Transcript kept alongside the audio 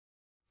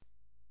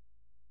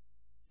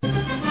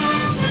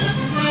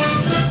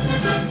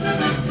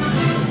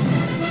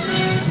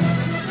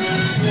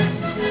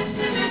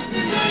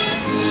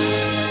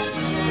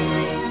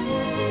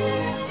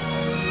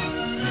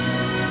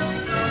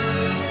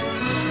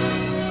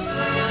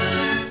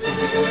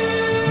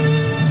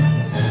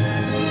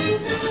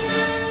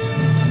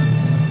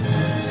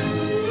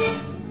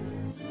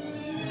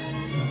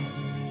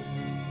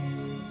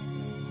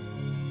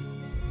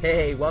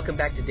Hey, welcome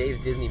back to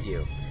Dave's Disney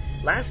View.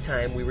 Last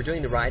time we were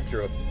doing the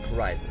ride-through of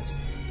Horizons,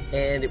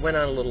 and it went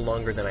on a little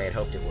longer than I had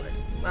hoped it would.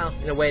 Well,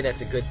 in a way that's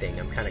a good thing.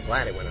 I'm kind of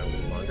glad it went on a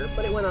little longer,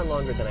 but it went on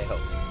longer than I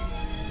hoped.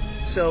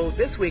 So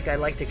this week I'd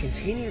like to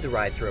continue the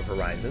ride-through of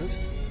Horizons,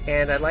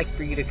 and I'd like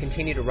for you to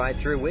continue to ride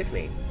through with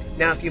me.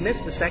 Now, if you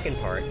missed the second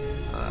part,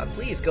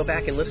 please go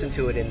back and listen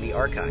to it in the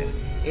archive.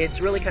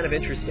 It's really kind of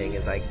interesting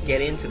as I get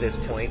into this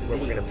point where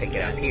we're going to pick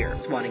it up here.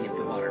 Swatting at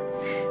the water,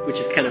 which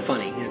is kind of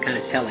funny, kind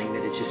of telling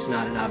that it's just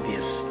not an obvious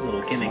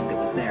little gimmick that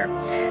was there.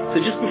 So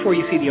just before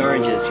you see the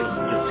oranges,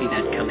 you'll see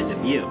that come into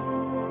view.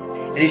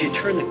 And as you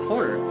turn the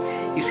corner,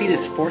 you see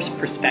this forced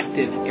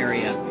perspective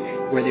area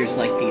where there's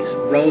like these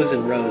rows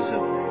and rows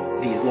of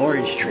these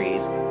orange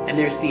trees, and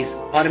there's these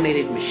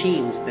automated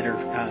machines that are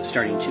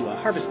starting to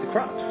harvest the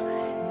crops.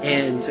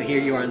 And so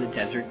here you are in the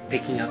desert,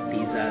 picking up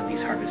these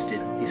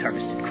harvested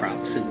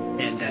crops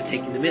and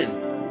taking them in.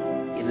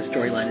 In the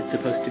storyline, it's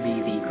supposed to be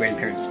the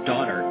grandparent's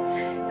daughter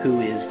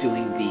who's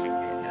doing the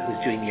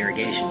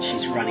irrigation.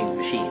 She's running the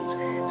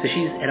machines. So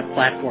she's at a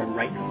platform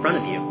right in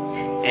front of you,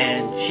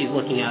 and she's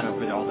looking out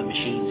over all the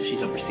machines.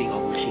 She's overseeing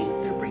all the machines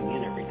that are bringing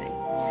in everything.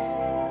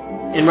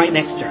 And right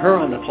next to her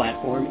on the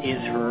platform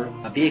is her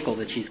vehicle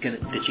that she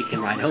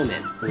can ride home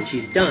in. When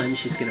she's done,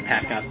 she's going to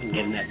pack up and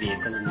get in that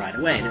vehicle and ride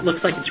away. And it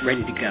looks like it's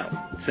ready to go.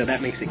 So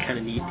that makes it kind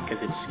of neat because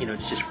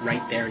it's just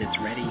right there and it's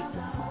ready.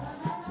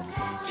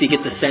 So you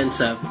get the sense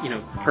of,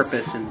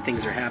 purpose and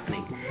things are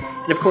happening.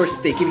 And of course,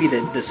 they give you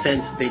the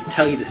sense, they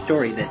tell you the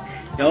story that,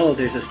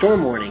 there's a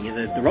storm warning and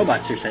the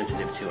robots are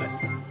sensitive to it.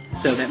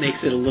 So that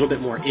makes it a little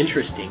bit more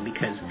interesting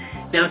because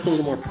now it's a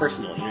little more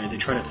personal. They're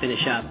trying to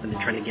finish up and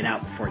they're trying to get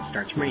out before it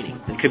starts raining.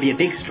 It could be a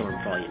big storm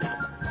for all you know.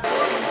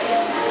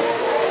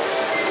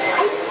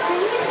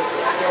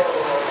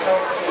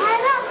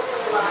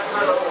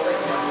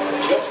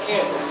 Just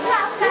can't.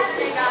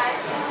 Saturday, guys.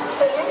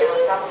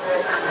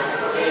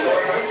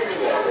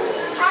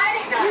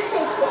 Friday night.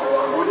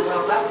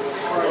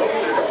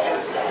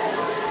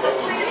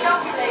 Please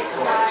don't be late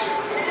tonight.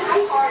 This is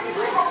a party.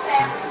 We're whole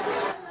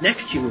family.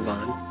 Next, you move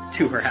on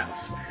to her house.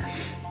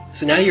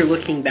 So now you're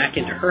looking back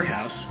into her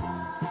house,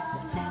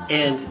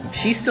 and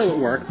she's still at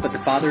work, but the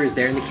father is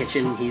there in the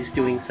kitchen, and he's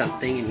doing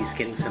something, and he's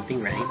getting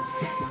something ready.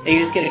 And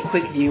you just get a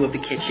quick view of the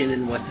kitchen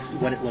and what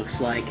it looks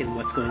like and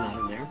what's going on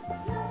in there.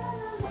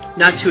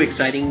 Not too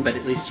exciting, but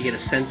at least you get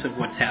a sense of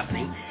what's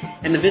happening.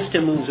 And the vista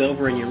moves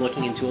over, and you're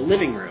looking into a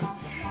living room.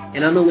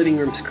 And on the living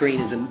room screen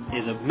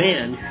is a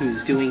man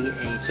who's doing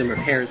some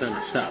repairs on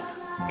a sub.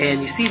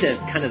 And you see the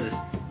kind of the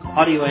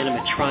audio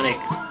animatronic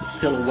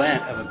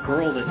silhouette of a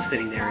girl that's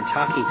sitting there and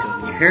talking to him.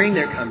 And you're hearing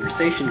their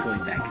conversation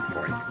going back and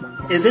forth.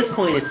 And at this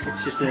point, it's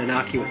just an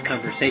innocuous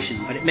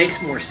conversation, but it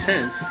makes more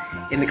sense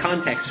in the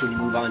context when you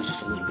move on just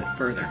a little bit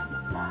further.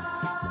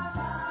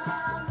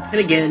 And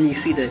again,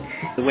 you see the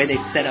way they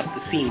set up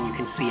the scene. You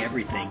can see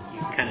everything.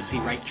 You can kind of see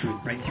right through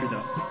the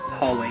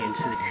hallway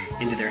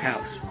into their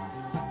house.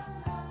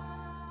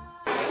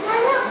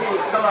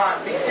 Come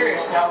on, be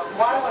serious now.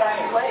 Why would I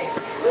be late?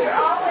 We're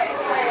always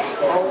late.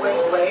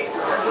 Always late?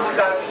 You've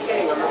got to be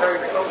kidding. I'm a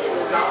very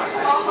social guy.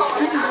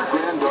 Shouldn't your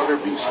granddaughter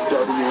be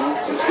studying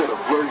instead of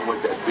flirting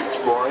with that beach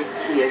boy?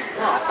 He is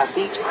not a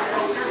beach boy.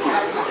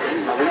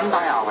 He's marine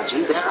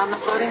biology there on the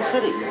floating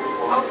city.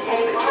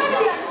 Okay.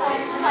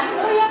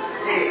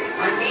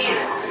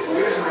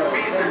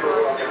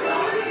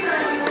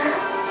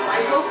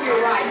 I hope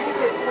you're right,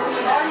 because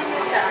we already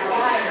missed that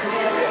ride.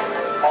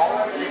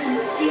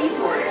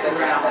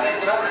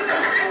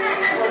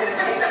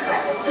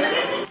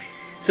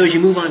 So as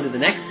you move on to the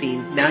next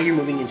scene, now you're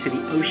moving into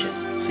the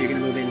ocean. So you're going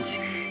to move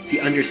into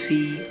the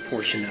undersea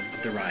portion of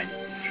the ride.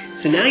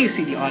 So now you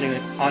see the audio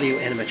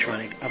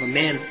animatronic of a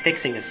man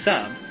fixing a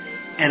sub,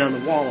 and on the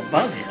wall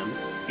above him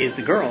is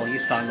the girl you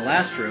saw in the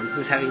last room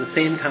who's having the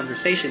same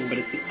conversation, but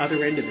it's the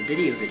other end of the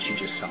video that you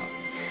just saw.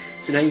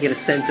 So now you get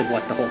a sense of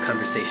what the whole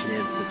conversation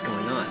is that's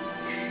going on.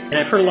 And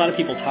I've heard a lot of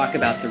people talk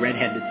about the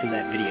redhead that's in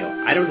that video.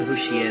 I don't know who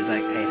she is. I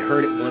had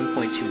heard at one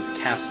point she was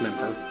a cast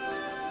member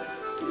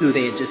who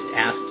they had just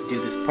asked to do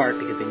this part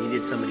because they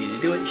needed somebody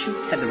to do it. She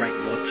had the right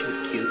look. She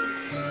was cute.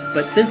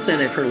 But since then,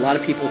 I've heard a lot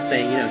of people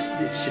saying,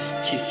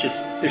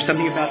 there's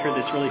something about her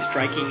that's really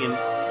striking and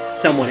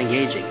somewhat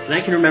engaging. And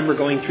I can remember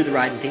going through the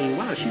ride and thinking,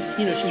 wow, she's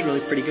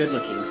really pretty good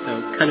looking. So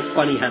kind of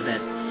funny how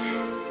that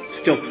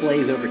still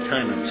plays over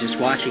time. I was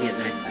just watching it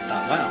and I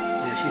thought, wow,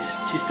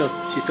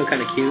 she's still kind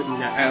of cute,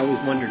 and I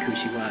always wondered who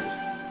she was.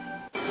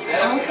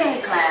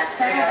 Okay, class,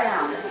 settle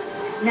down.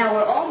 Now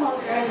we're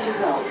almost ready to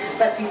go,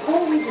 but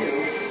before we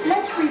do,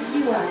 let's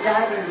review our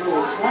diving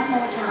rules one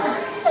more time.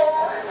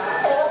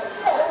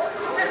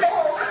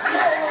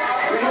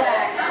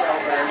 Relax,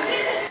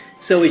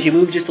 So as you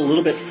move just a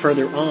little bit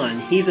further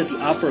on, he's at the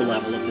upper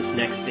level of this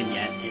next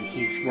vignette, and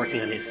he's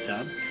working on his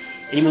sub.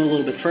 And you move a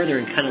little bit further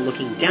and kind of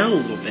looking down a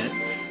little bit,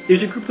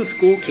 there's a group of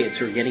school kids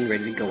who are getting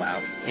ready to go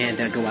out and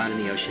go out in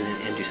the ocean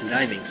and do some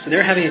diving. So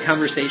they're having a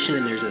conversation,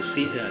 and there's a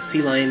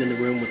sea lion in the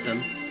room with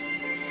them.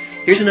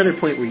 Here's another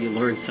point where you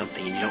learn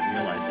something and you don't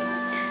realize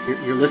it.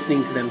 You're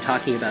listening to them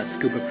talking about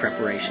scuba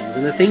preparations,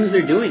 and the things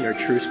they're doing are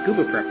true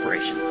scuba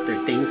preparations.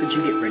 They're things that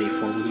you get ready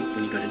for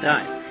when you go to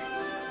dive.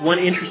 One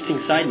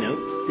interesting side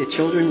note, the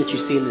children that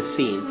you see in this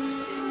scene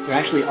are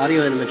actually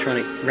audio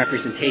animatronic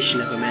representation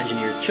of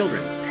Imagineer's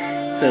children.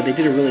 So they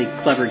did a really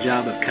clever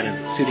job of kind of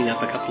suiting up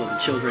a couple of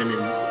the children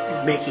and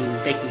making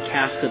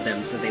casts of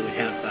them so they would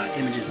have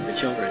images of the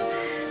children.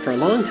 For a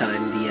long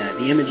time,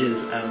 the images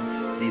of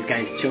these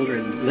guys'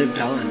 children lived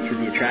on through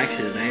the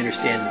attraction, and I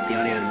understand that the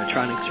audio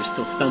animatronics are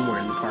still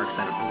somewhere in the parks.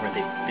 I don't know where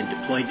they've been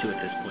deployed to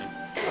at this point.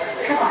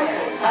 Come on,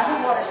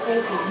 underwater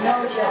safety's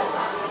no joke.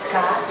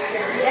 Scott?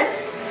 Yes?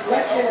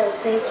 Let's hear those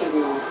safety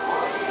rules.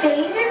 Stay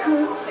in your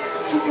group,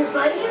 keep your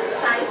buddy in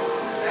sight,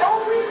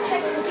 always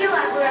check the gill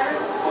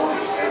apparatus for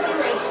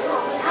recirculation,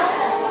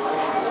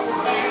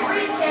 and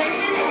breathe 10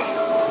 minutes.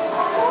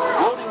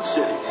 Floating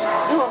cities.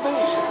 They're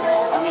amazing.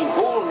 I mean,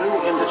 whole new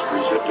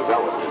industries have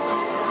developed in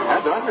them.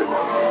 And under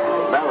them,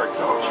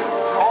 mariculture,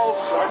 all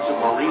sorts of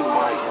marine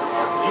life,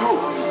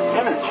 fuels,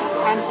 energy.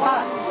 And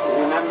fun.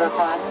 Remember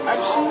fun?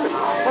 I'm serious.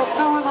 Well,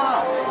 so am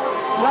I.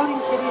 Floating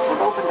cities have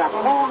opened up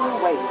whole new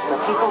ways for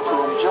people to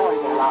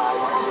enjoy their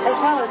lives, as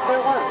well as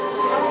their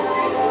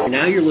work.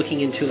 Now you're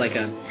looking into like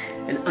an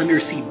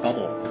undersea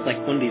bubble. It's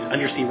like one of these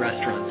undersea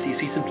restaurants. You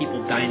see some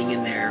people dining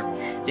in there,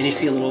 then you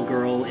see a little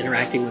girl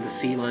interacting with a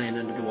sea lion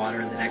under the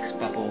water in the next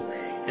bubble,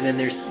 and then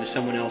there's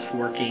someone else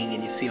working,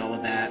 and you see all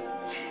of that.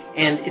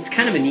 And it's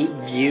kind of a neat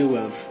view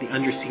of the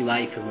undersea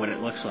life and what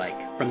it looks like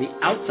from the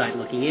outside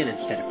looking in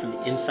instead of from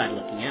the inside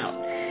looking out.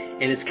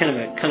 And it's kind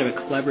of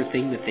a clever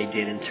thing that they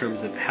did in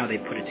terms of how they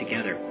put it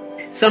together.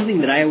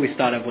 Something that I always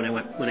thought of when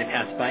I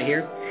passed by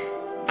here.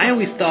 I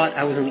always thought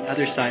I was on the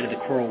other side of the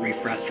Coral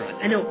Reef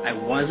restaurant. I know I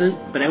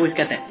wasn't, but I always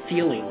got that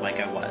feeling like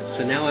I was.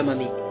 So now I'm on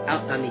the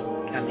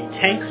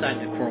tank side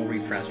of the Coral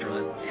Reef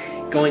restaurant,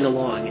 going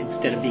along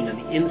instead of being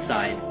on the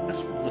inside,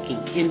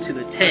 looking into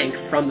the tank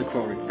from the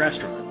Coral Reef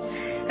restaurant.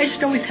 I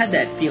just always had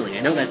that feeling.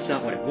 I know that's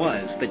not what it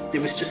was, but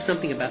there was just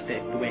something about the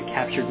way it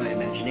captured my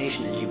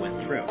imagination as you went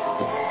through.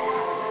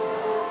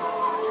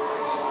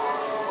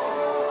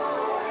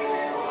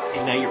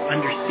 And now you're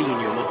undersea and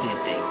you're looking at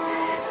things.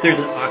 There's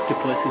an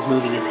octopus who's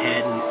moving his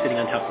head and he's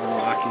sitting on top of a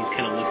rock and he's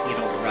kind of looking at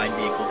all the ride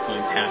vehicles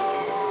going past.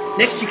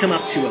 Next you come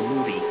up to a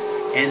movie,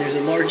 and there's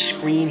a large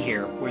screen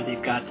here where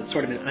they've got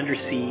sort of an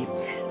undersea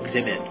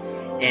exhibit.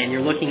 And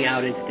you're looking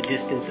out into the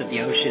distance of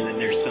the ocean, and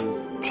there's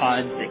some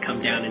pods that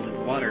come down into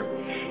the water.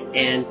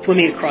 And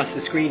swimming across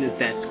the screen is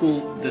the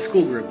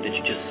school group that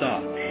you just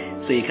saw.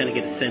 So you kind of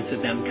get a sense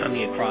of them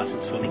coming across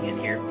and swimming in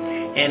here.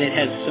 And it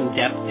has some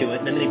depth to it.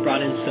 And then they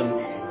brought in some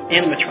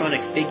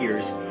animatronic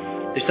figures.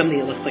 There's something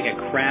that looks like a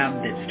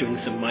crab that's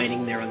doing some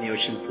mining there on the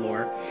ocean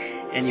floor.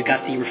 And you've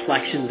got the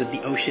reflections of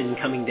the ocean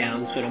coming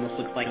down, so it almost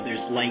looks like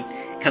there's light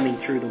coming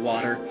through the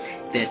water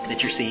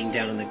that you're seeing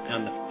down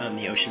on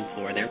the ocean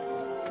floor there.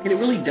 And it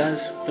really does,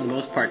 for the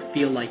most part,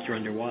 feel like you're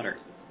underwater.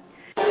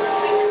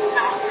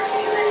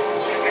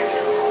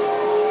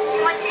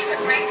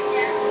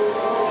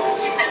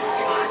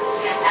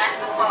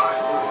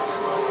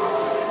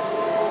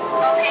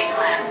 Okay,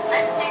 class,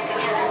 let's stick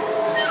together.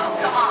 Sue,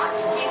 come on,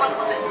 keep up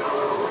with it.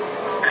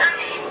 Her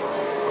name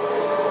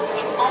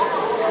is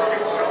almost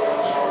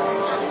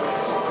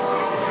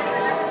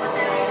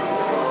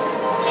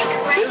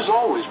There's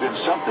always been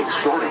something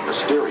sort of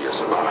mysterious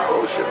about our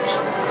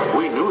oceans.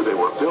 We knew they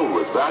were filled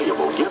with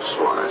valuable gifts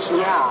for us.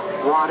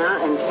 Yeah,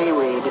 water and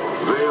seaweed.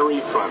 Very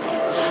funny.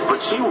 But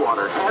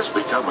seawater has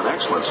become an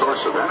excellent source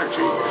of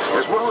energy,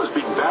 as well as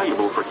being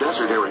valuable for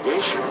desert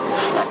irrigation.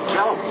 And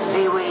kelp.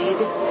 Seaweed.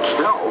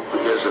 Kelp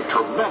is a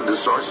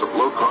tremendous source of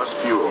low-cost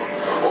fuel.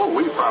 Oh,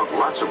 we found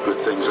lots of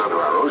good things under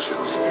our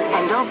oceans.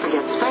 And don't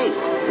forget space.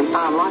 We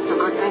found lots of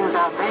good things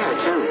out there,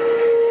 too.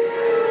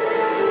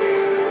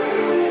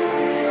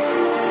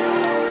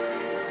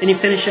 Then you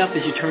finish up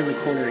as you turn the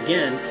corner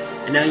again,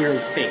 and now you're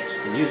in space.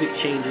 The music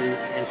changes,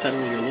 and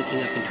suddenly you're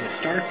looking up into a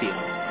star field.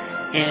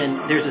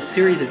 And there's a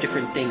series of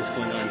different things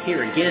going on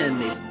here. Again,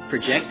 they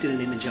projected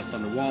an image up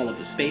on the wall of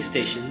the space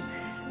station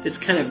that's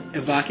kind of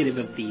evocative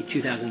of the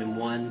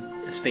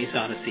 2001 Space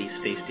Odyssey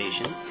space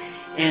station.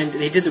 And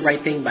they did the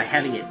right thing by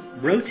having it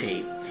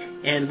rotate.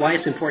 And why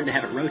it's important to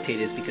have it rotate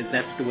is because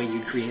that's the way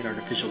you create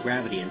artificial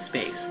gravity in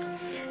space.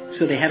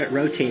 So they have it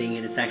rotating,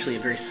 and it's actually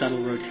a very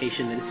subtle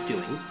rotation that it's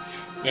doing.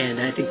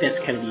 And I think that's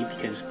kind of neat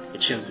because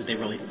it shows that they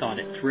really thought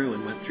it through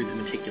and went through the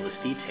meticulous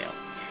detail.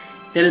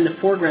 Then in the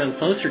foreground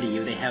closer to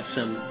you, they have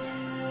some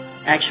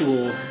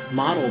actual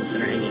models that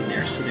are hanging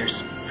there. So there's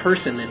a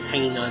person that's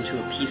hanging onto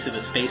a piece of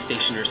a space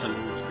station or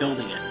something that's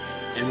building it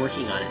and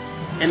working on it.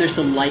 And there's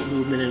some light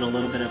movement and a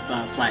little bit of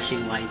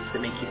flashing lights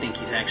that make you think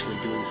he's actually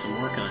doing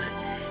some work on it.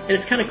 And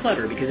it's kind of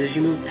clever because as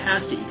you move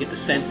past it, you get the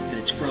sense that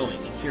it's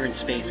growing. And here in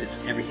space,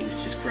 everything's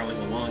just growing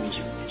along as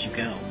you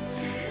go.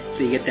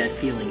 So you get that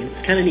feeling, and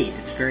it's kind of neat.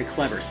 It's very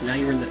clever. So now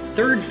you're in the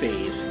third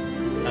phase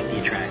of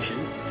the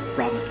attraction,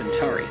 Brava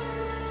Centauri.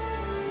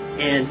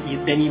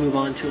 And then you move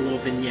on to a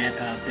little vignette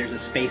of there's a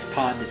space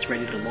pod that's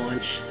ready to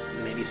launch.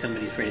 Maybe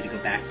somebody's ready to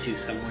go back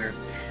to somewhere.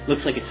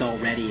 Looks like it's all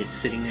ready.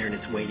 It's sitting there and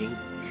it's waiting.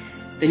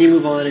 Then you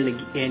move on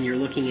and you're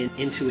looking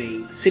into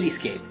a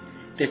cityscape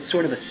that's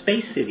sort of a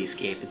space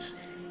cityscape.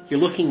 You're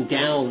looking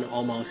down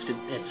almost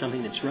at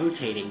something that's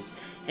rotating,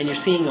 and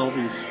you're seeing all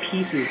these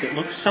pieces that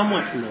look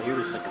somewhat familiar.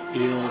 There's like a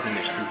field, and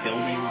there's some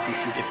buildings and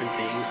some different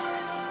things.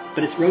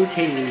 But it's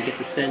rotating, and you get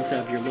the sense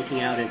of you're looking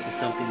out into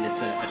something that's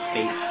a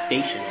space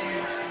station.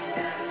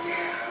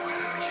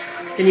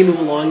 Then you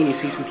move along, and you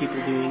see some people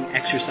doing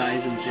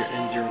exercise in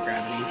zero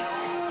gravity.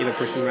 You have a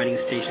person riding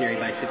a stationary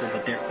bicycle,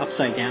 but they're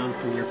upside down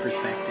from your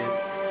perspective.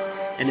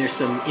 And there's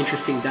some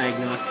interesting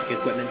diagnostic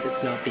equipment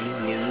that's not being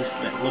used,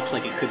 but looks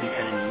like it could be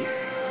kind of neat.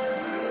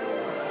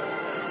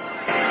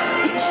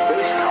 These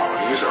space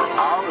colonies are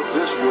out of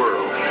this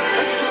world.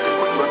 Let's take a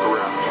quick look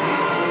around.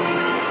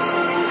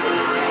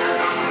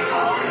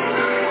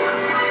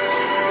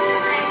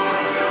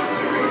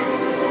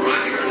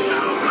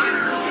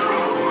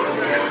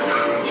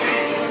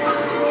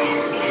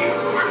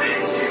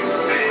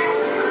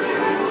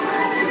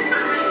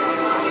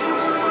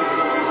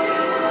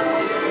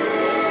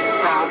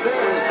 Now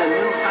there's the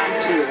new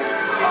frontier.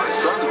 Our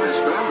son and his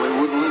family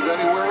wouldn't live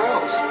anywhere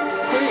else.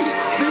 Hey,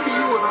 maybe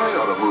you and I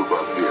ought to move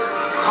up here.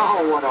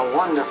 Oh, what a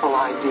wonderful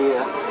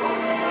idea.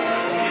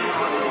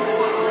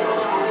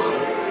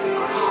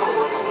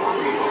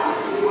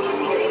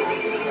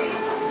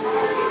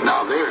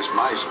 Now there's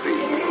my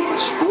speed.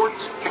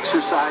 Sports,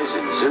 exercise,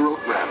 and zero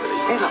gravity.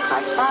 It looks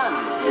like fun.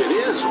 It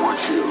is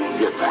once you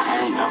get the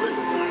hang of it.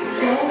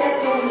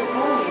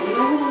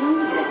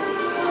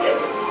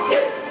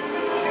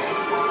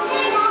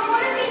 Hey, Mom,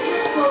 what if he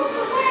just floats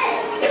away?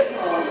 Hey,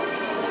 Mom,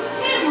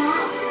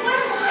 what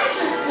if I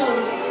just float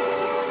away?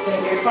 Then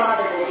your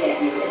father will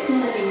get you as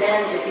soon as he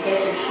manages to get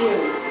your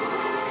shoes.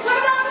 What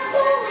about the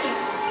bowling?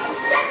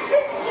 That's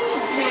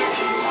 15, man.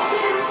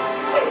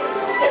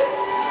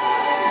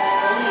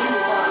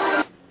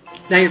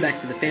 Now you're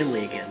back to the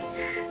family again.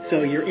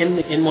 So you're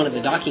in one of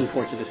the docking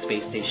ports of a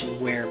space station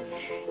where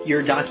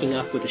you're docking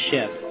up with a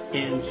ship.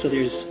 And so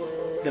there's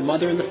the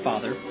mother and the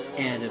father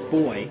and a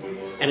boy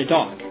and a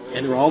dog.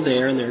 And they're all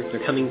there, and they're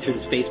coming through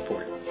the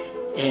spaceport.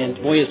 And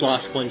the boy has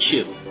lost one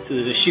shoe. So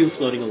there's a shoe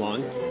floating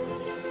along.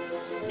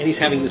 And he's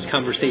having this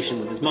conversation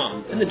with his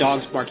mom. And the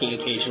dog's barking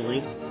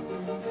occasionally.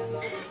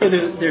 So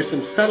there's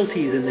some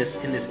subtleties in this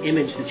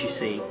image that you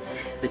see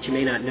that you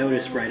may not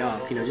notice right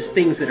off. You know, just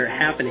things that are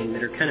happening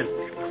that are kind of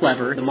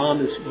clever. The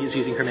mom is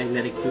using her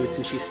magnetic boots,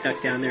 and she's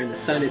stuck down there, and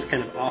the son is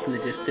kind of off in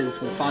the distance,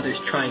 and the father's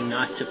trying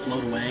not to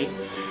float away.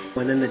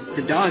 And then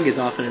the dog is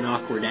off in an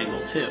awkward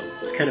angle, too.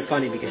 It's kind of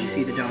funny because you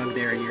see the dog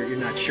there, and you're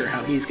not sure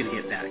how he's going to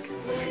get back.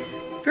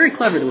 Very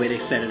clever the way they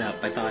set it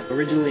up, I thought.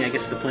 Originally, I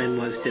guess the plan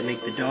was to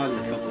make the dog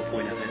the focal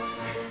point of it,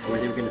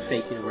 where they were going to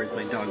say, you know, where's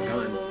my dog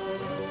gone?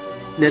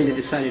 And then they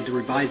decided to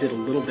revise it a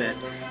little bit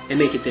and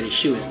make it that his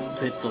shoe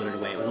had floated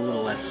away. It was a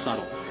little less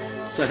subtle.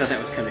 So I thought that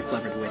was kind of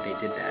clever the way they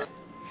did that.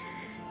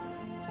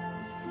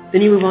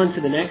 Then you move on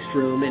to the next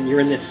room, and you're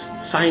in this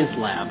science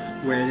lab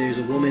where there's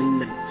a woman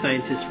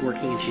scientist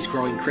working, and she's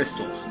growing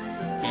crystals.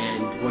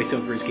 And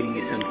voiceover is giving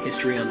you some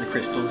history on the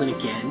crystals, and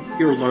again,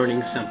 you're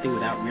learning something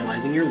without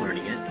realizing you're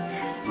learning it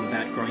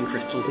about growing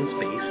crystals in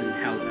space and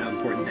how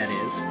important that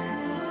is.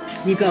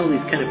 You've got all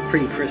these kind of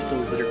pretty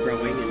crystals that are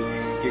growing, and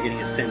you're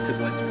getting a sense of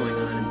what's going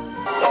on.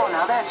 Oh,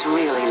 now that's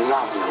really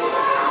lovely.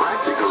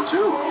 Practical,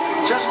 too.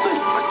 Just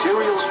think,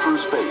 materials through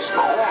space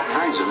for all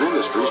kinds of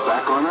industries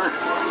back on Earth.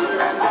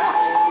 And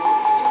that.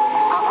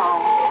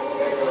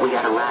 Uh-oh. We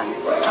gotta run.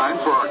 Time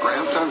for our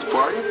grandson's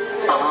party?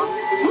 Uh-huh.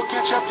 We'll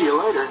catch up to you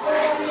later.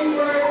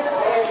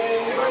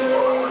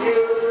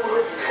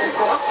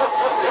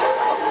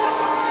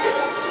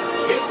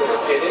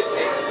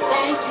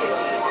 Thank you.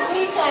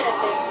 We kind of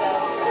think so.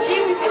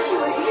 Gee, we wish you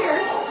were here.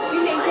 We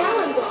made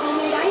gallons of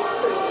homemade ice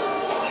cream.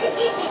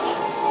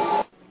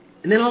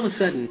 And then all of a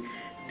sudden,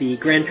 the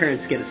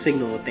grandparents get a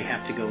signal that they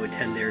have to go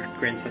attend their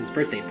grandson's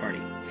birthday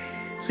party.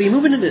 So you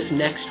move into this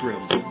next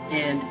room,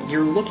 and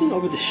you're looking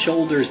over the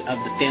shoulders of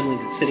the family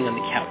that's sitting on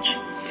the couch.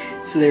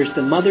 So there's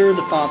the mother,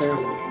 the father,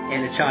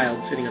 and a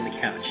child sitting on the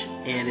couch,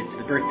 and it's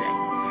the birthday.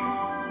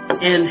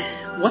 And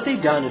what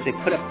they've done is they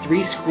put up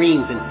 3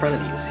 screens in front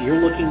of you. So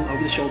you're looking over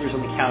the shoulders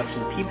on the couch,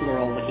 and the people are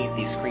all looking at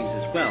these screens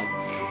as well.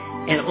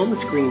 And on the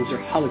screens are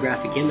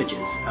holographic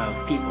images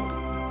of people.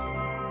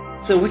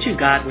 So what you've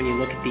got when you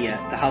look at the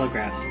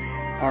holographs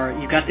are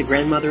you've got the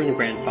grandmother and the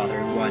grandfather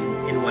in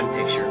one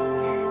picture.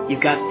 You've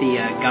got the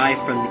guy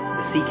from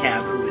the sea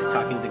cab who is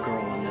talking to the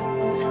girl on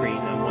the screen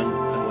on one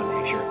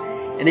picture,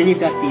 and then you've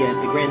got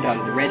the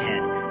granddaughter, the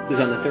redhead, who's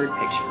on the third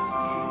picture.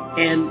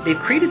 And they've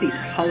created these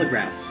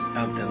holographs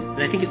of them,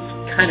 and I think it's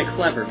kind of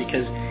clever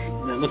because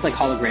they look like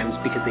holograms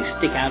because they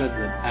stick out of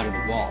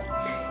the wall.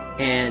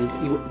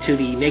 And to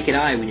the naked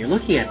eye, when you're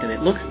looking at them, it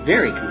looks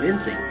very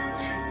convincing.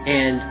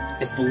 And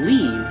I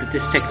believe that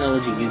this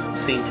technology uses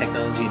the same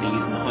technology they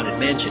use in the Haunted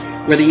Mansion,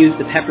 where they use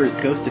the Pepper's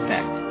ghost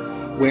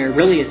effect, where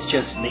really it's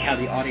just they have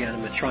the audio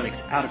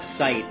animatronics out of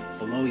sight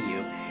below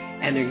you,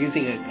 and they're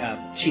using a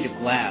sheet of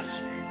glass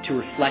to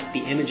reflect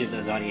the image of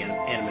those audio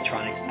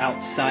animatronics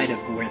outside of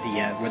where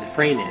the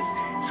frame is.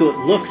 So it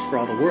looks for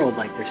all the world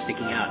like they're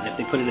sticking out. And if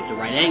they put it at the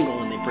right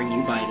angle and they bring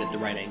you by it at the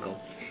right angle,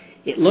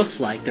 it looks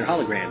like they're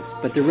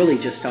holograms, but they're really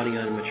just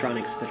audio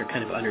animatronics that are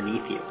kind of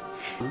underneath you.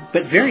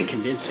 But very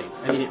convincing.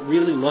 I mean, it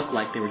really looked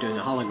like they were doing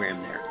a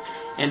hologram there.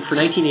 And for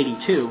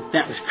 1982,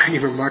 that was pretty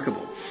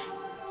remarkable.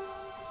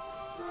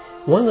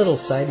 One little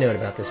side note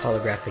about this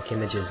holographic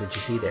images that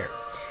you see there.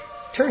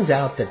 Turns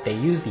out that they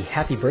used the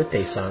Happy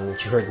Birthday song,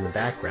 which you heard in the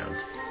background,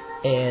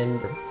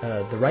 and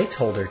the rights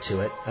holder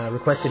to it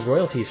requested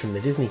royalties from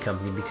the Disney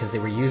company because they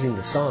were using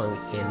the song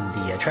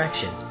in the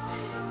attraction.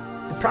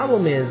 The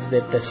problem is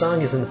that the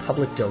song is in the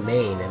public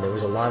domain, and there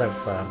was a lot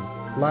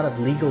of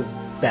legal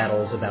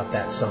battles about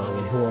that song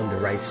and who owned the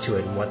rights to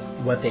it and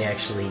what they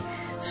actually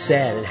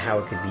said and how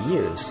it could be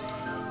used.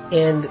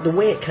 And the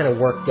way it kind of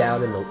worked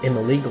out in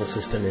the legal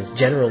system is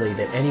generally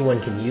that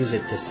anyone can use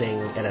it to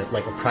sing at a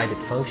private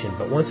function,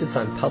 but once it's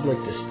on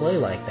public display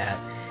like that,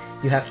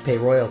 you have to pay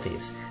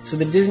royalties. So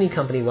the Disney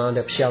company wound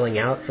up shelling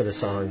out for the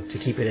song to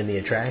keep it in the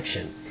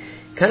attraction.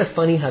 Kind of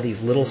funny how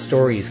these little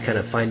stories kind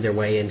of find their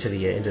way into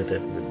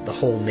the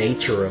whole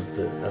nature of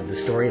the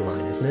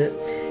storyline, isn't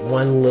it?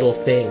 One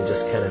little thing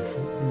just kind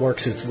of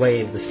works its way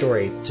into the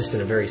story just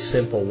in a very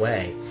simple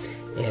way,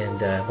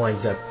 and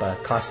winds up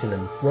costing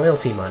them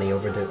royalty money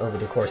over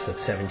the course of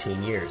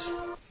 17 years.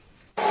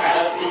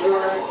 Happy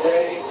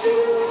birthday to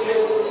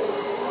you.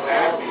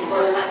 Happy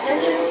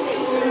birthday to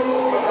you.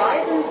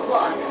 Horizons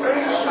 1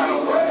 Earth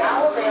Shuttle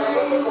now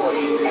available for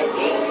boarding at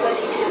Gate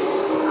 22.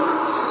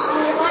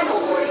 Final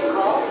boarding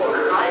call for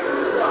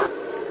Horizons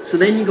 1. So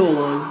then you go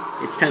along.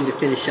 It's time to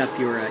finish up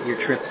your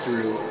trip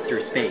through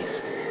space.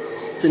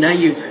 So now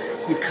you've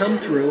come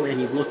through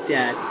and you've looked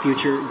at the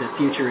future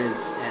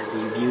as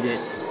you viewed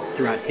it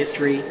throughout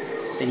history.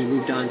 Then you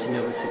moved on to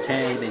Nova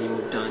Cité. Then you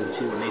moved on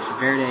to Mesa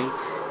Verde.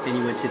 Then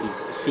you went to the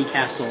Sea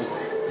Castle.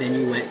 Then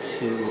you went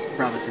to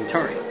Bravo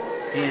Centauri.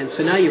 And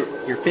so now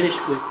you're finished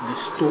with the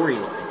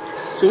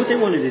storyline. So what they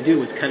wanted to do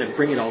was kind of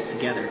bring it all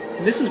together.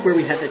 So this is where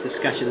we had that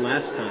discussion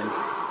last time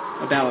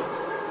about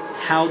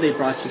how they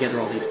brought together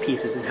all these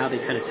pieces and how they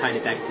kind of tied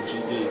it back to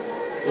GE,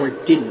 or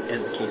didn't, as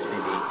the case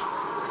may be.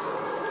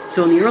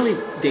 So in the early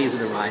days of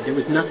the ride, there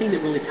was nothing that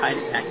really tied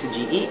it back to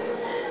GE.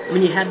 I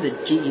mean, you had the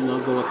GE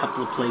logo a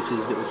couple of places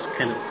that was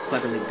kind of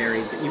cleverly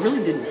buried, but you really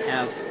didn't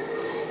have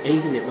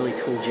anything that really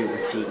told you it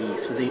was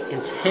GE. So the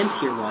intent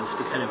here was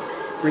to kind of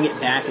bring it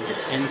back at this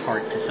end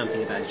part to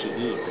something about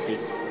GE, but they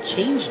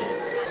changed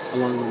it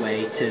along the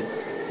way to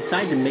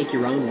decide to make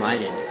your own ride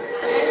ending.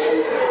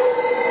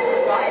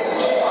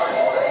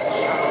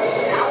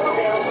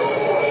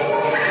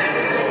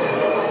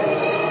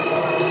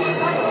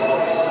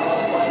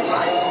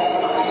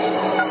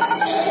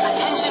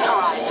 Attention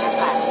Horizons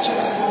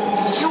passengers.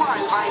 You are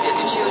invited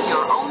to choose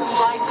your own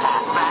flight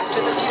path back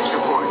to the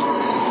future port.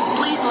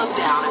 Please look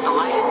down at the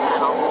lighted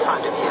panels in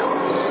front of you.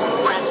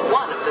 Press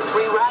one of the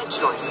three ride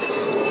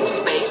choices: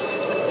 space,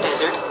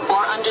 desert,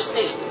 or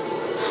undersea.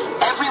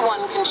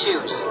 Everyone can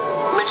choose.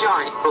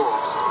 Majority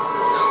rules.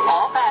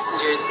 All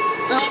passengers,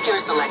 make your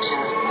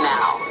selections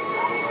now.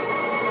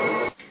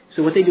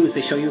 So what they do is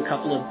they show you a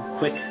couple of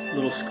quick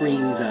little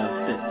screens of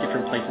the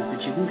different places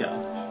that you can go.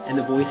 And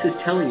the voice is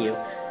telling you,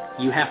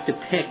 you have to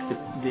pick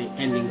the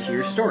ending to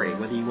your story,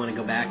 whether you want to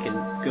go back and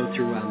go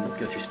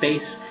through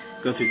space,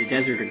 go through the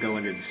desert, or go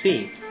under the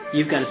sea.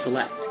 You've got to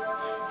select.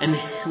 And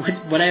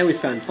what I always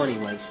found funny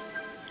was,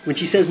 when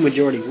she says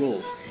majority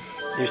rules,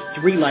 there's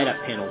three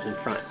light-up panels in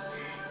front.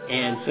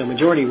 And so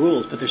majority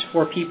rules, but there's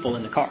 4 people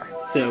in the car.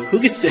 So who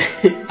gets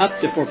to, up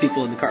to 4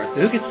 people in the car,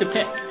 so who gets to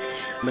pick?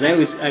 But I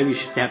always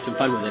used to have some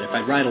fun with it. If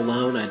I'd ride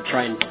alone, I'd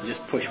try and just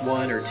push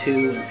 1 or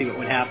 2 and see what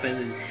would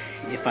happen.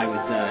 And if I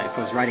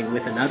was riding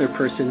with another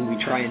person,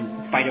 we'd try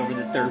and fight over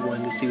the third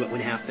one to see what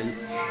would happen.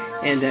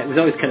 And it was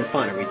always kind of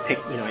fun. Or I'd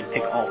pick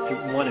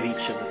one of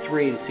each of the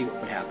 3 to see what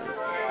would happen.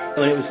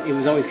 And it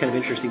was always kind of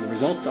interesting. The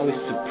results always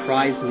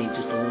surprised me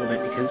just a little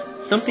bit because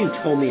something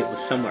told me it was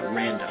somewhat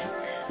random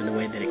in the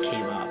way that it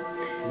came up.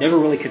 Never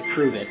really could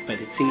prove it, but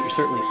it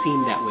certainly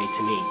seemed that way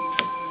to me.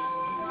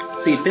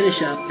 So you'd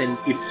finish up and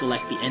you'd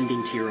select the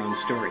ending to your own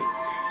story.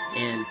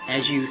 And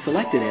as you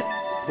selected it,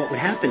 what would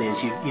happen is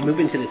you move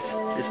into this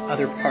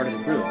other part of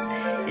the room.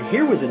 And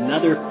here was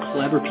another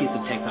clever piece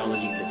of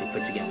technology that they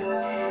put together.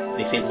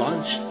 They say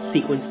launch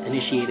sequence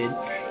initiated,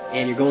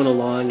 and you're going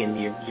along and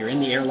you're in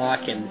the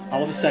airlock, and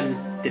all of a sudden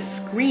this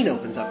screen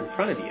opens up in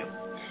front of you.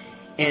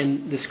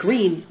 And the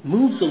screen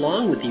moves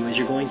along with you as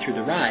you're going through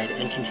the ride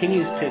and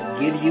continues to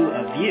give you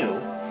a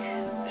view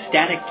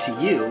static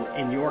to you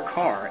in your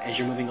car as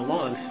you're moving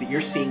along, so that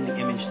you're seeing the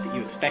image that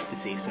you expect to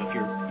see. So if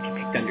you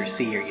picked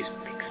undersea, or you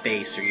pick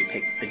space, or you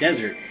pick the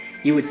desert,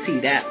 you would see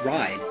that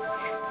ride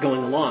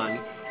going along,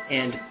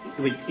 and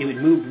it would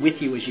move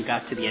with you as you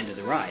got to the end of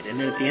the ride. And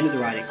then at the end of the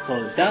ride, it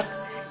closed up,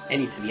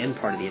 and you're to the end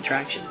part of the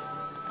attraction.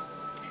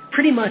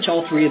 Pretty much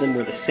all 3 of them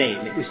were the same.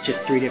 It was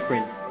just 3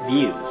 different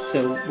views.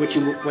 So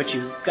what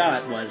you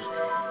got was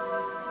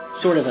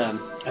sort of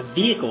a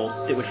vehicle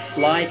that would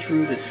fly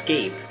through the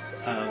scape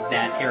of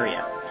that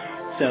area.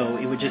 So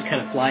it would just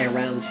kind of fly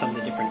around some of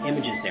the different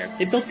images there.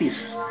 They built these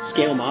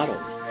scale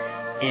models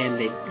And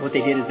what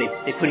they did is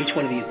they put each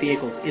one of these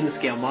vehicles in the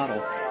scale model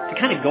to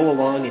kind of go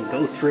along and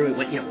go through it.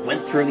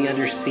 Went through the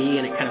undersea,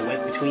 and it kind of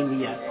went between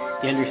the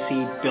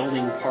undersea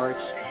building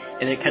parts,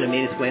 and it kind of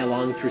made its way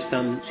along through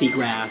some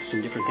seagrass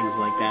and different things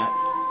like that.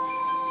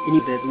 And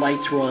the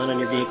lights were on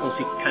your vehicle, so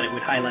you kind of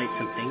would highlight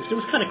some things. It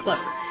was kind of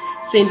clever.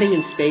 Same thing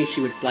in space.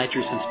 You would fly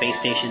through some space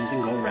stations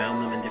and go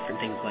around them and different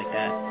things like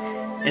that.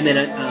 And then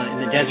in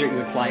the desert, you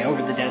would fly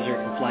over the desert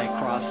and fly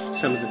across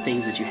some of the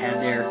things that you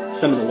had there,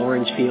 some of the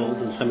orange fields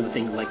and some of the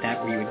things like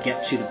that, where you would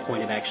get to the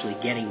point of actually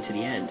getting to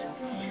the end.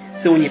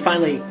 So when you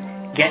finally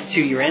get to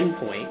your end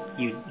point,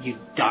 you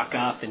dock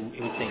up, and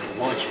it would say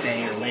launch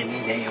bay or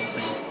landing bay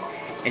open,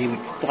 and you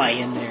would fly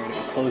in there and it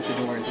would close the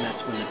doors, and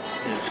that's when the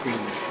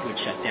screen would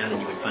shut down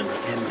and you would finally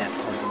end that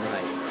part of the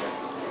ride.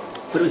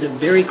 But it was a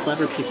very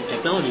clever piece of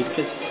technology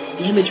because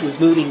the image was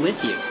moving with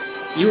you.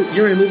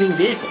 You're in a moving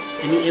vehicle,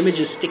 and the image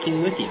is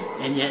sticking with you,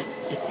 and yet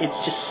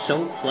it's just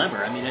so clever.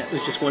 I mean, it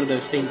was just one of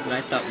those things that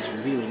I thought was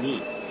really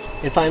neat.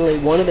 And finally,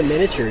 one of the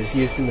miniatures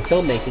used in the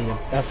filming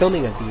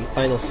of the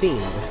final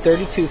scene was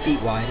 32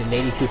 feet wide and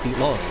 82 feet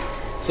long.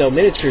 So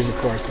miniatures, of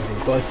course, is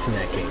in quotes in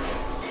that case.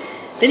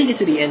 Then you get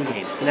to the end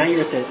game. So now you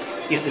have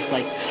this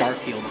like star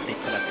field that they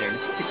put up there.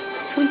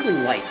 It's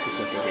twinkling lights is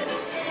what they did.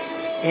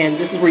 And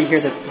this is where you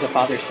hear the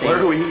father say, Where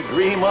do we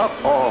dream up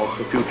all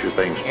the future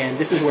things? And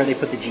this is where they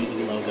put the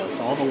GE logo.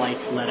 So all the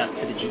lights led up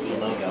to the GE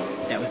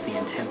logo. That was the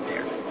intent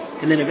there.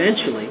 And then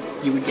eventually,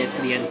 you would get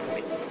to the end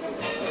point.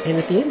 And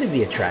at the end of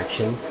the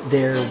attraction,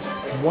 there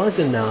was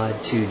a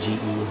nod to GE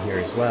in here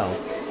as well.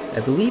 I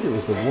believe it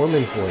was the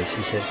woman's voice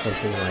who said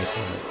something like,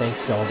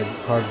 thanks to all the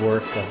hard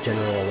work of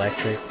General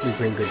Electric, we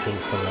bring good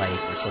things to life,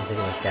 or something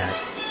like that.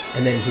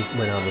 And then he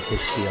went on with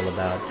his spiel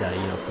about,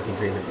 with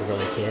agreement, we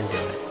really can do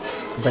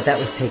it. But that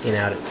was taken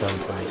out at some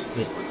point.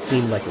 It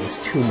seemed like it was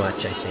too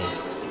much, I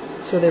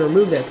think. So they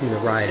removed that from the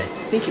ride. I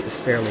think it was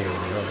fairly early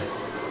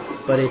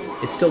on. But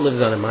it still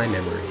lives on in my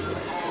memory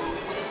anyway.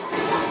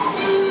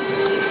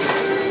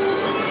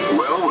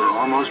 Well, we're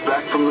almost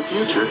back from the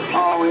future.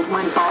 Oh, it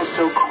went by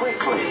so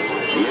quickly.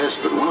 Yes,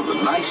 but one of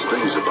the nice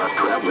things about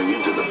traveling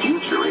into the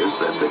future is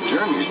that the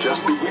journey is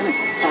just beginning.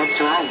 That's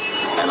right.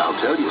 And I'll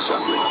tell you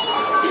something.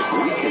 If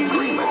we can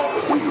dream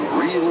it, we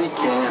really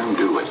can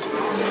do it.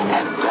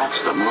 And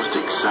that's the most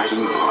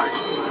exciting part.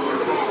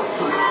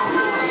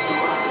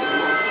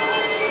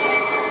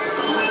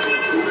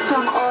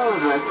 From all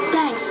of us,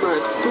 thanks for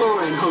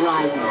exploring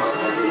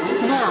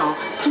horizons. Now,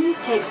 please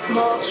take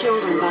small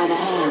children by the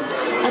hand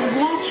and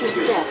watch your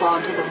step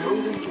onto the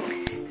moving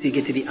train. So you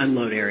get to the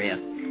unload area,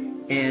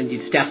 and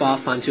you'd step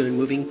off onto a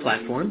moving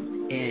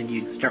platform, and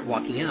you'd start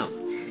walking out.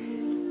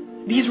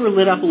 These were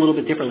lit up a little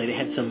bit differently. They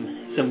had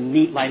some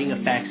neat lighting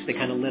effects that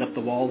kind of lit up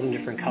the walls in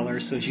different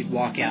colors, so as you'd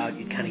walk out,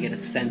 you'd kind of get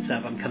a sense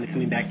of, I'm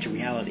coming back to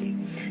reality,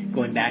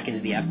 going back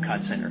into the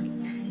Epcot Center.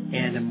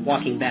 And I'm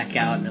walking back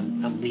out,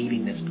 and I'm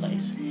leaving this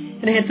place.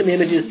 And I had some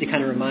images to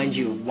kind of remind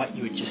you of what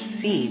you had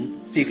just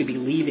seen, so you could be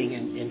leaving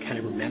and kind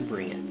of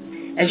remembering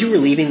it. As you were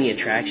leaving the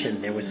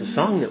attraction, there was a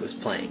song that was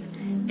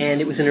playing, and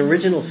it was an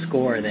original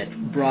score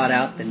that brought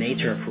out the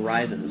nature of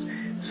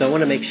Horizons. So I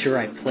want to make sure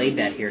I played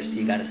that here so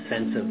you got a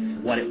sense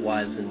of what it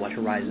was and what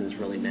Horizons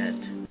really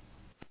meant.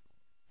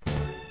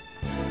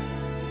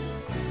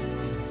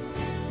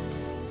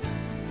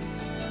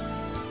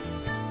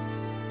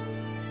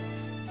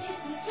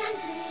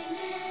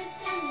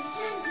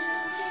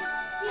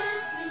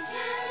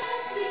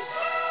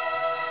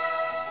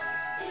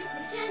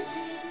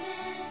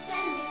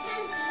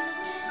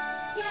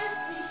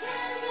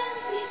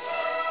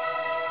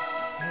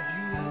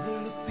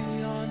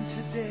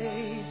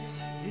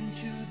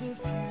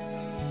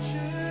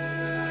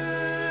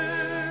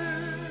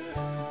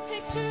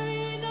 Picture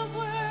it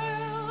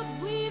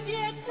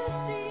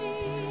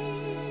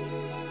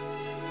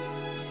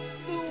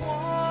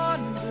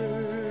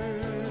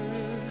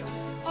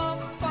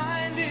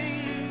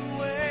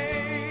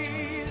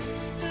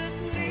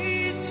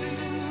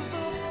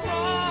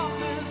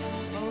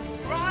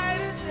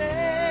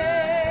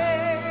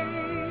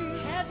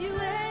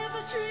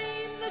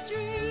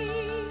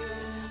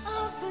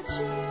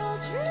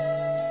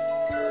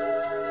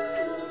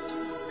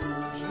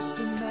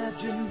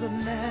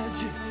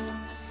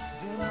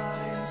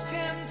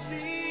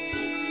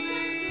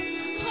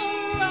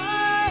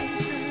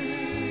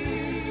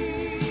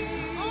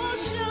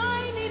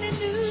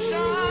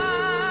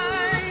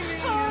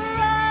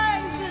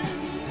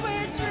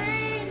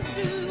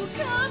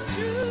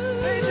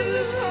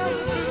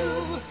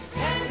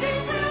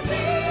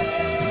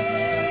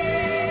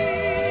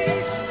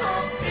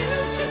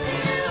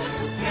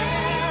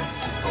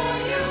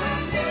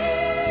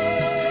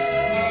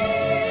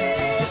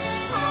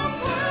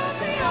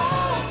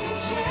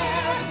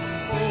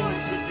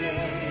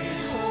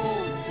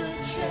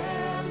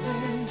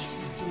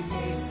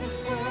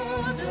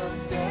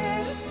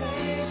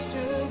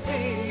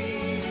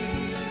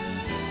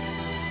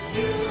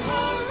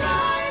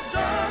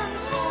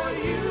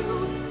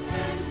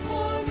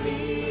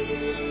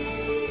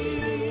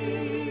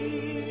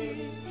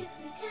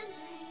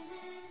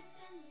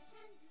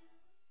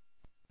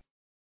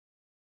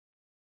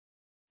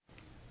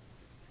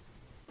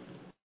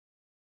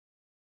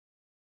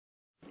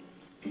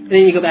And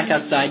then you go back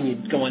outside and you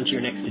go on to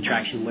your next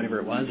attraction, whatever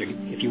it was, or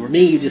if you were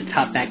me, you just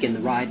hop back in the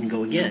ride and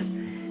go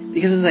again.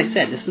 Because as I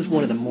said, this is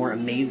one of the more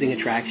amazing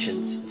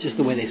attractions. Just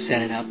the way they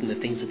set it up and the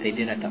things that they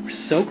did, I thought were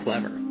so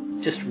clever.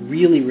 Just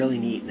really, really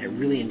neat, and I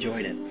really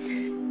enjoyed it.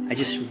 I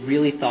just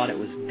really thought it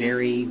was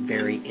very,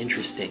 very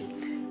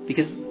interesting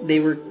because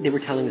they were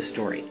telling a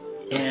story.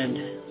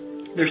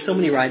 And there's so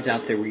many rides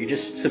out there where you're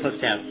just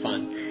supposed to have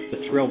fun.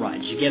 The thrill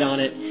rides. You get on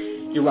it,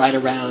 you ride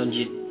around,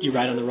 you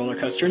ride on the roller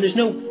coaster, and there's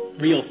no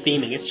real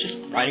theming. It's just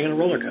riding on a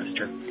roller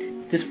coaster.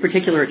 This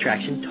particular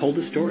attraction told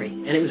a story,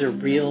 and it was a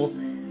real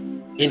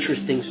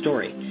interesting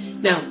story.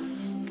 Now,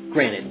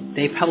 granted,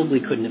 they probably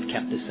couldn't have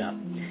kept this up.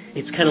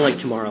 It's kind of like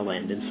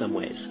Tomorrowland in some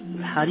ways.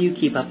 How do you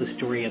keep up the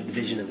story of the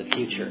vision of the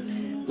future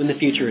when the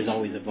future is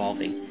always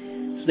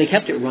evolving? So they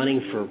kept it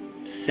running for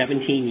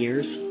 17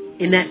 years.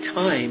 In that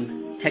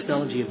time,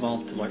 technology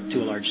evolved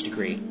to a large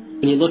degree.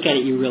 When you look at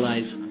it, you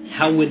realize,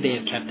 how would they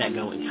have kept that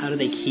going? How do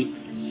they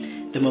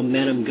keep the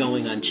momentum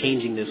going on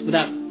changing this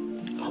without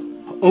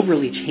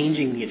overly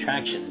changing the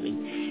attraction? I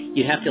mean,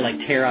 you'd have to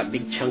tear out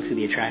big chunks of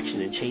the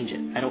attraction and change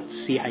it. I don't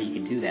see how you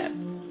can do that.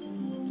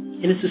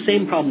 And it's the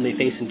same problem they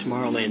face in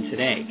Tomorrowland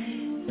today.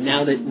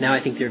 Now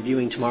I think they're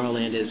viewing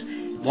Tomorrowland as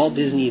Walt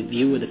Disney's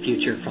view of the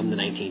future from the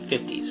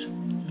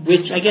 1950s,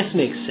 which I guess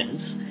makes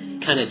sense.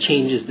 Kind of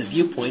changes the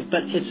viewpoint,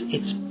 but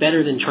it's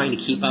better than trying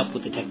to keep up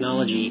with the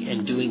technology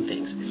and doing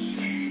things.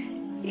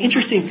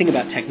 Interesting thing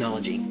about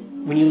technology,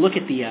 when you look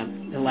at the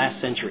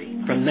last century,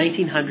 from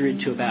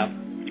 1900 to about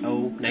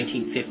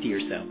 1950 or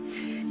so,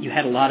 you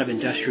had a lot of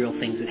industrial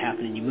things that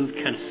happened, and you moved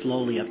kind of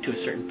slowly up to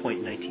a certain point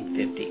in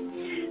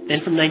 1950.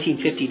 Then from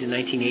 1950 to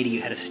 1980,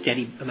 you had a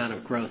steady amount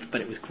of growth,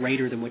 but it was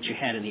greater than what you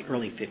had in the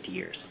early 50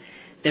 years.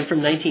 Then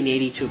from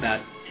 1980 to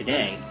about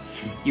today,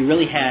 you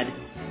really had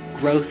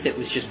growth that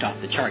was just off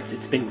the charts.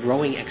 It's been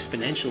growing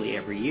exponentially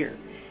every year.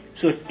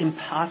 So it's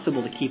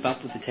impossible to keep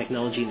up with the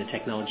technology and the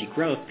technology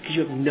growth because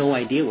you have no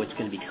idea what's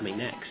going to be coming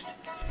next.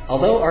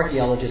 Although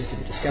archaeologists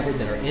have discovered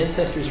that our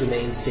ancestors'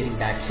 remains dating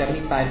back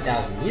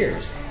 75,000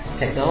 years,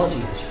 technology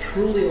has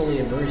truly only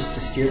emerged to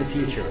steer the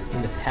future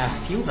in the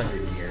past few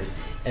hundred years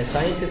as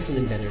scientists and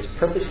inventors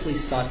purposely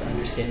sought to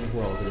understand the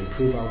world and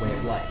improve our way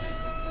of life.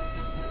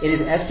 It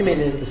is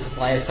estimated that the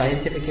supply of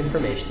scientific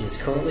information is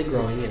currently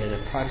growing at an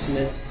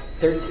approximate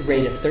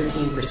rate of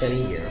 13% a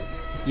year,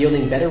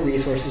 yielding better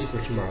resources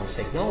for tomorrow's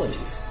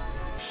technologies.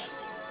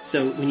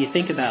 So when you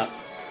think about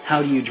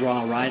how do you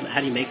draw a ride, how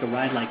do you make a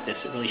ride like this,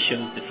 it really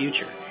shows the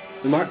future.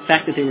 The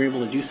fact that they were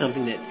able to do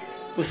something that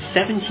was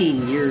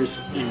 17 years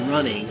in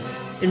running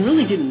and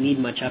really didn't need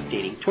much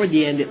updating. Toward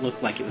the end, it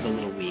looked like it was a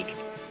little weak.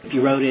 If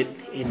you rode it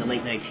in the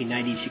late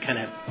 1990s, you kind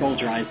of rolled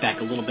your eyes back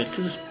a little bit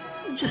because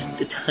it's just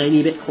a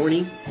tiny bit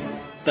corny,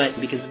 but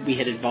because we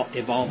had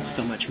evolved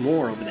so much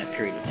more over that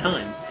period of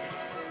time.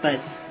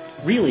 But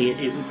really,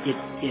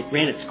 it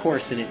ran its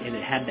course, and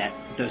it had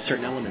those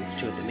certain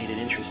elements to it that made it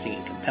interesting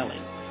and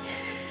compelling.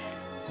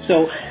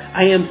 So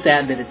I am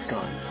sad that it's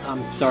gone.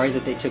 I'm sorry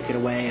that they took it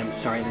away. I'm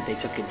sorry that they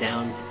took it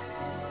down.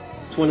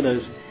 It's one of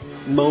those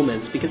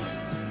moments because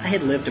I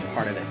had lived a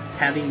part of it,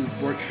 having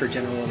worked for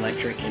General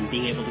Electric and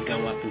being able to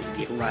go up into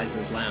the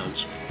Horizons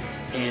Lounge,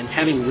 and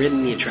having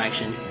ridden the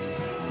attraction.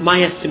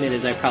 My estimate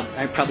is I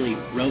probably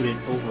rode it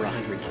over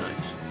 100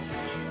 times.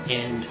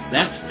 And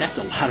that's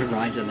a lot of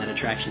rides on that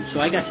attraction.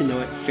 So I got to know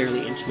it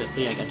fairly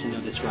intimately. I got to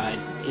know this ride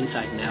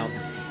inside and out.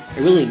 I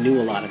really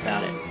knew a lot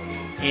about it.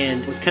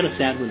 And it was kind of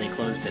sad when they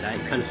closed it.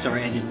 I'm kind of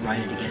sorry I didn't ride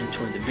it again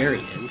toward the very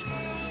end.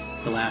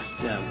 The last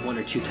one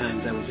or two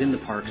times I was in the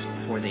parks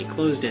before they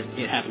closed it,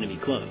 it happened to be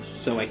closed,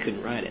 so I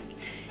couldn't ride it.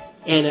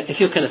 And I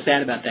feel kind of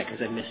sad about that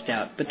because I missed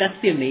out. But that's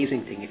the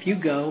amazing thing. If you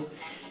go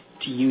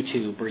to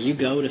YouTube or you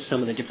go to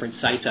some of the different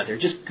sites out there,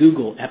 just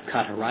Google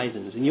Epcot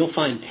Horizons, and you'll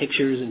find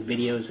pictures and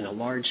videos and a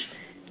large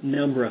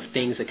number of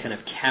things that kind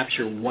of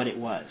capture what it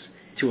was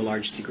to a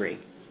large degree.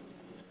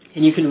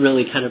 And you can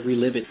really kind of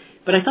relive it.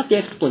 But I thought the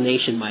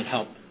explanation might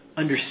help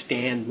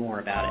understand more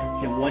about it.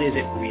 What is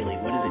it really?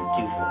 What does it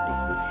do for me?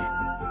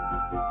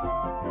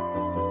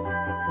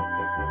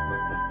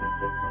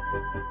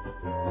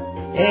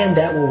 And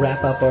that will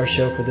wrap up our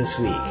show for this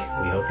week.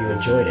 We hope you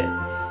enjoyed it.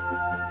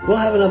 We'll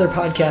have another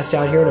podcast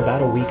out here in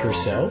about a week or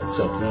so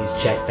please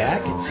check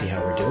back and see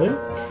how we're doing.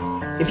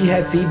 If you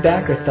have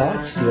feedback or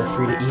thoughts, feel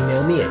free to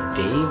email me at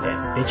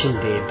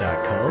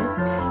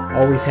dave@bitchanddave.com.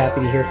 Always happy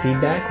to hear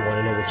feedback. Want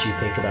to know what you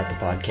think about the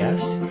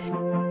podcast.